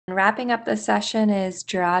wrapping up the session is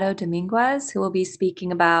Gerardo Dominguez, who will be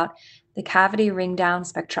speaking about the cavity ringdown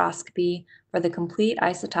spectroscopy for the complete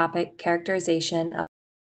isotopic characterization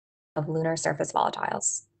of lunar surface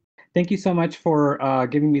volatiles. Thank you so much for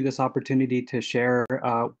giving me this opportunity to share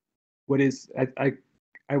what is,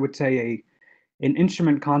 I would say, an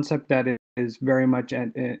instrument concept that is very much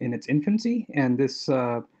in its infancy. And this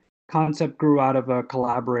concept grew out of a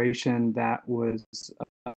collaboration that was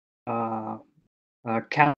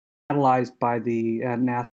catalyzed by the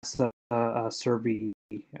NASA survey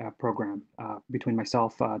program between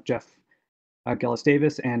myself, Jeff Gillis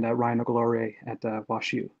Davis, and Ryan Ogolore at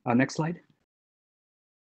WashU. Next slide.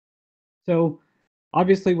 So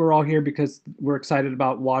obviously we're all here because we're excited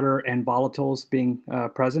about water and volatiles being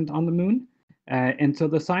present on the moon. And so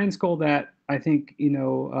the science goal that I think,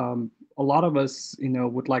 a lot of us,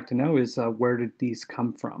 would like to know is where did these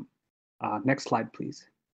come from? Next slide, please.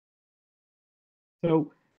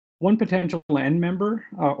 So one potential end member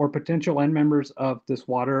or potential end members of this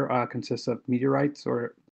water consists of meteorites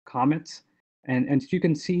or comets. And you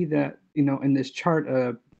can see that, in this chart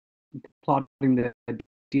plotting the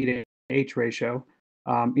D to H ratio,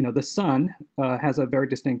 the sun has a very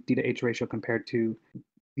distinct D to H ratio compared to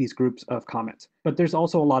these groups of comets. But there's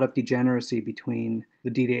also a lot of degeneracy between the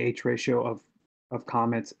D to H ratio of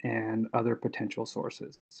comets and other potential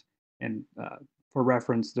sources. And for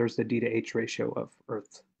reference, there's the D to H ratio of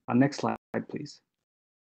Earth. Next slide, please.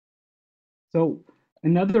 So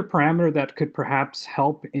another parameter that could perhaps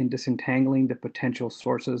help in disentangling the potential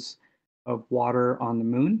sources of water on the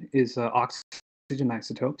moon is oxygen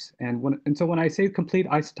isotopes. And so when I say complete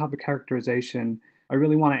isotopic characterization, I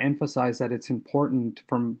really want to emphasize that it's important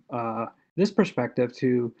from this perspective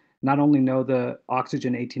to not only know the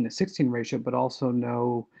oxygen 18 to 16 ratio, but also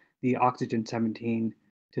know the oxygen 17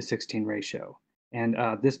 to 16 ratio. And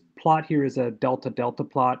this plot here is a delta-delta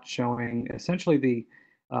plot showing essentially the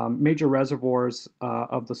major reservoirs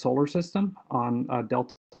of the solar system on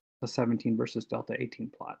delta 17 versus delta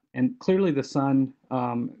 18 plot. And clearly the sun,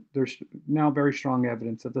 there's now very strong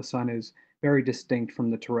evidence that the sun is very distinct from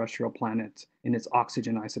the terrestrial planets in its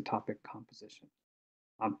oxygen isotopic composition.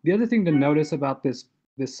 The other thing to notice about this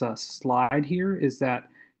slide here is that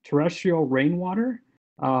terrestrial rainwater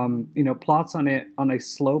plots on a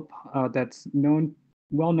slope that's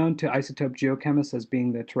well known to isotope geochemists as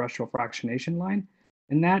being the terrestrial fractionation line.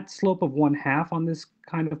 And that slope of 1/2 on this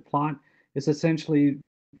kind of plot is essentially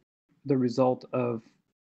the result of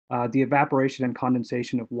the evaporation and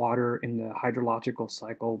condensation of water in the hydrological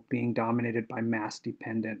cycle being dominated by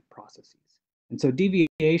mass-dependent processes. And so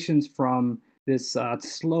deviations from this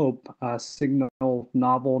slope signal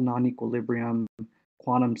novel non-equilibrium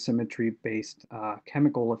quantum symmetry-based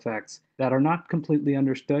chemical effects that are not completely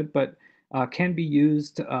understood, but can be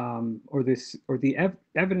used,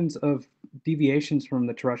 evidence of deviations from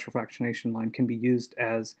the terrestrial fractionation line can be used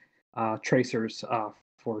as tracers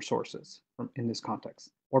for sources in this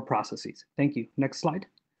context or processes. Thank you. Next slide.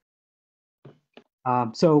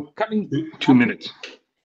 So coming 2 minutes.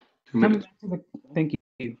 Thank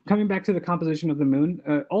you. Coming back to the composition of the moon,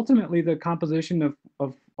 ultimately the composition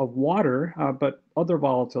of water, but other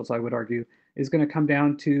volatiles, I would argue, is going to come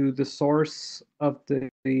down to the source of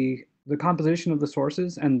the composition of the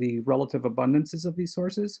sources and the relative abundances of these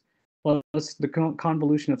sources, plus the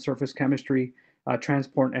convolution of surface chemistry,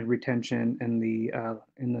 transport and retention in the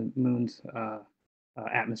moon's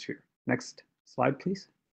atmosphere. Next slide, please.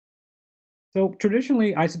 So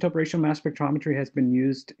traditionally, isotope ratio mass spectrometry has been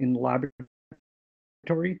used in the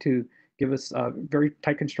laboratory to give us very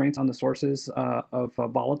tight constraints on the sources of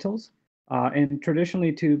volatiles, and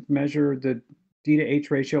traditionally to measure the D to H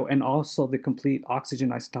ratio and also the complete oxygen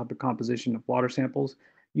isotopic composition of water samples.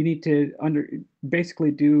 You need to basically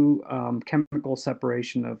do chemical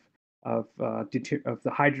separation of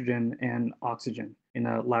the hydrogen and oxygen in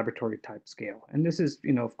a laboratory type scale. And this is,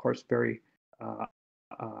 of course, very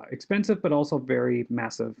expensive, but also very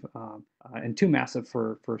massive and too massive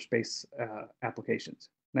for space applications.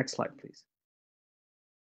 Next slide, please.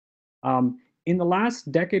 In the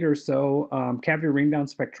last decade or so, cavity ringdown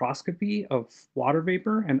spectroscopy of water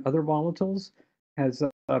vapor and other volatiles has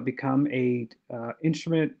become a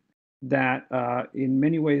instrument that in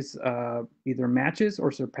many ways either matches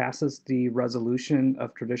or surpasses the resolution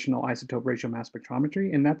of traditional isotope ratio mass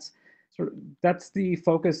spectrometry. And that's the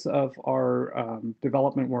focus of our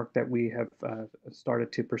development work that we have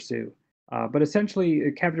started to pursue. But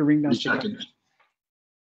essentially, cavity ringdown spectroscopy.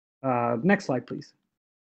 Next slide, please.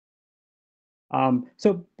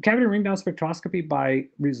 So cavity ringdown spectroscopy, by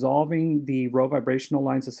resolving the rho vibrational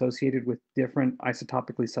lines associated with different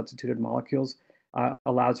isotopically substituted molecules,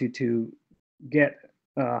 allows you to get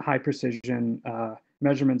high precision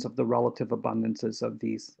measurements of the relative abundances of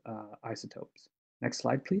these isotopes. Next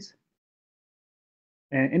slide, please.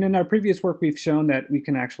 And in our previous work, we've shown that we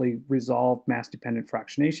can actually resolve mass-dependent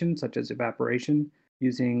fractionation, such as evaporation,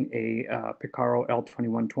 using a Picaro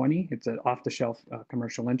L2120. It's an off-the-shelf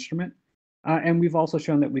commercial instrument. And we've also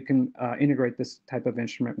shown that we can integrate this type of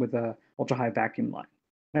instrument with an ultra-high vacuum line.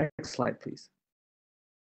 Next slide, please.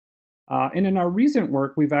 And in our recent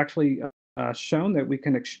work, we've actually shown that we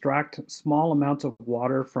can extract small amounts of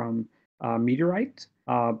water from meteorite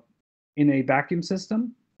in a vacuum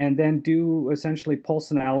system, and then do essentially pulse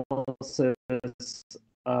analysis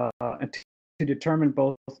to determine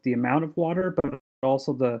both the amount of water, but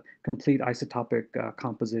also the complete isotopic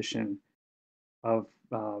composition of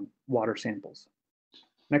water samples.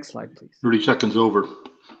 Next slide, please. 30 seconds over.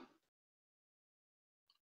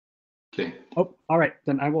 Okay. Oh, all right.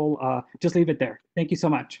 Then I will just leave it there. Thank you so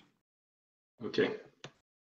much. Okay.